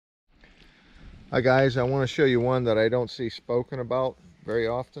Hi guys, I want to show you one that I don't see spoken about very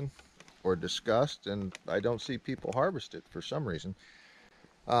often or discussed, and I don't see people harvest it for some reason.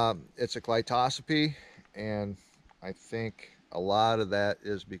 It's a Clitocybe, and I think a lot of that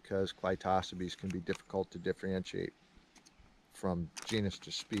is because Clitocypes can be difficult to differentiate from genus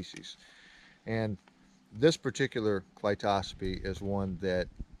to species. And this particular Clitocybe is one that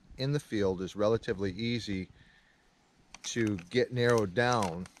in the field is relatively easy to get narrowed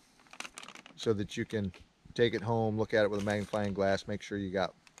down so that you can take it home, look at it with a magnifying glass, make sure you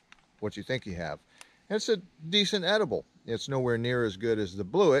got what you think you have. And it's a decent edible. It's nowhere near as good as the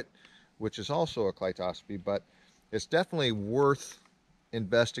bluet, which is also a Clitocybe, but it's definitely worth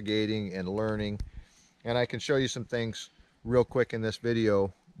investigating and learning. And I can show you some things real quick in this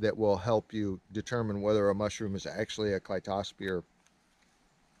video that will help you determine whether a mushroom is actually a Clitocybe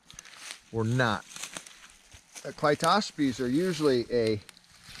or not. Clitocypes are usually a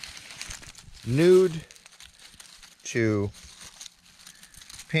nude to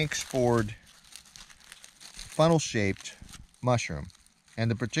pink spored funnel shaped mushroom,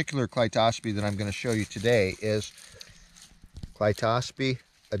 and the particular Clitocybe that I'm going to show you today is Clitocybe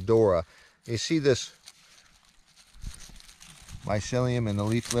Odora. You see this mycelium in the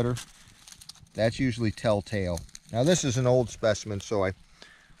leaf litter? That's usually telltale. Now this is an old specimen, so I'm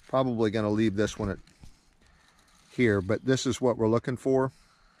probably going to leave this one at here, but this is what we're looking for.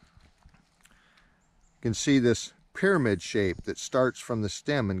 You can see this pyramid shape that starts from the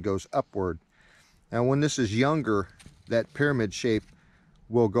stem and goes upward. Now when this is younger, that pyramid shape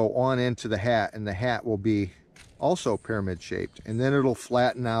will go on into the hat, and the hat will be also pyramid shaped, and then it'll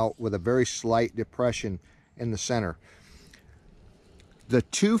flatten out with a very slight depression in the center. The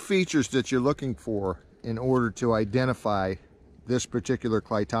two features that you're looking for in order to identify this particular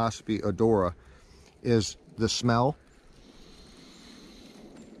Clitocybe Odora is the smell,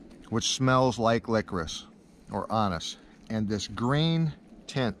 which smells like licorice or anise, and this green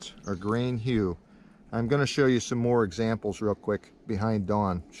tint or green hue. I'm going to show you some more examples real quick behind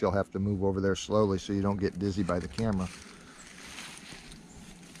Dawn. She'll have to move over there slowly so you don't get dizzy by the camera.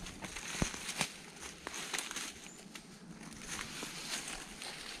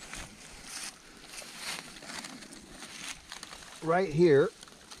 Right here,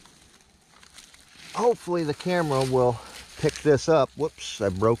 hopefully the camera will pick this up. Whoops, I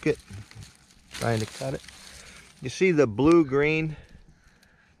broke it trying to cut it. You see the blue-green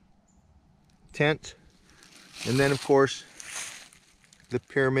tint, and then of course the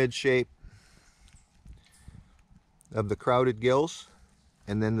pyramid shape of the crowded gills,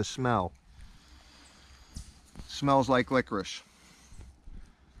 and then the smell. Smells like licorice.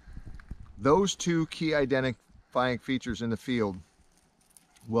 Those two key identifying features in the field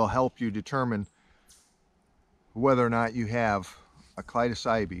will help you determine whether or not you have a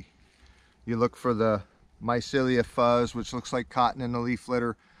Clitocybe. You look for the mycelia fuzz, which looks like cotton in the leaf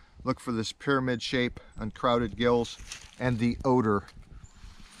litter. Look for this pyramid shape on crowded gills, and the odor.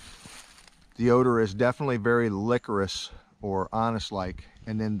 The odor is definitely very licorice or anise-like,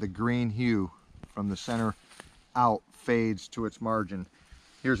 and then the green hue from the center out fades to its margin.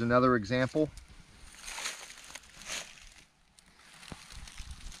 Here's another example.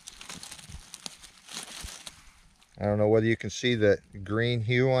 I don't know whether you can see the green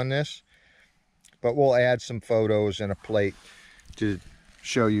hue on this, but we'll add some photos and a plate to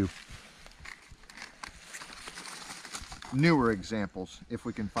show you newer examples if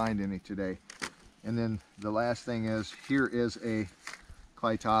we can find any today. And then the last thing is, here is a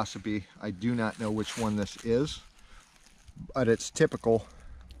Clitocybe. I do not know which one this is, but it's typical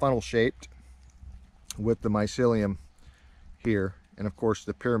funnel shaped with the mycelium here, and of course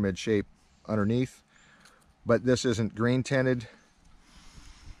the pyramid shape underneath. But this isn't green tinted.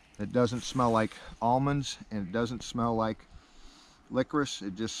 It doesn't smell like almonds, and it doesn't smell like licorice.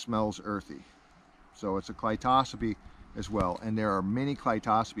 It just smells earthy. So it's a Clitocybe as well, and there are many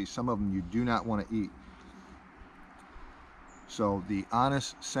Clitocypes. Some of them you do not want to eat. So the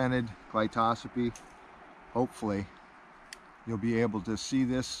anise scented Clitocybe, hopefully you'll be able to see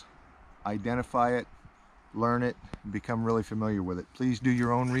this, identify it, learn it, and become really familiar with it. Please do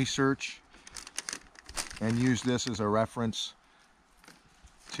your own research and use this as a reference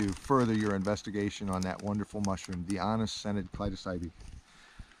to further your investigation on that wonderful mushroom, the anise scented Clitocybe.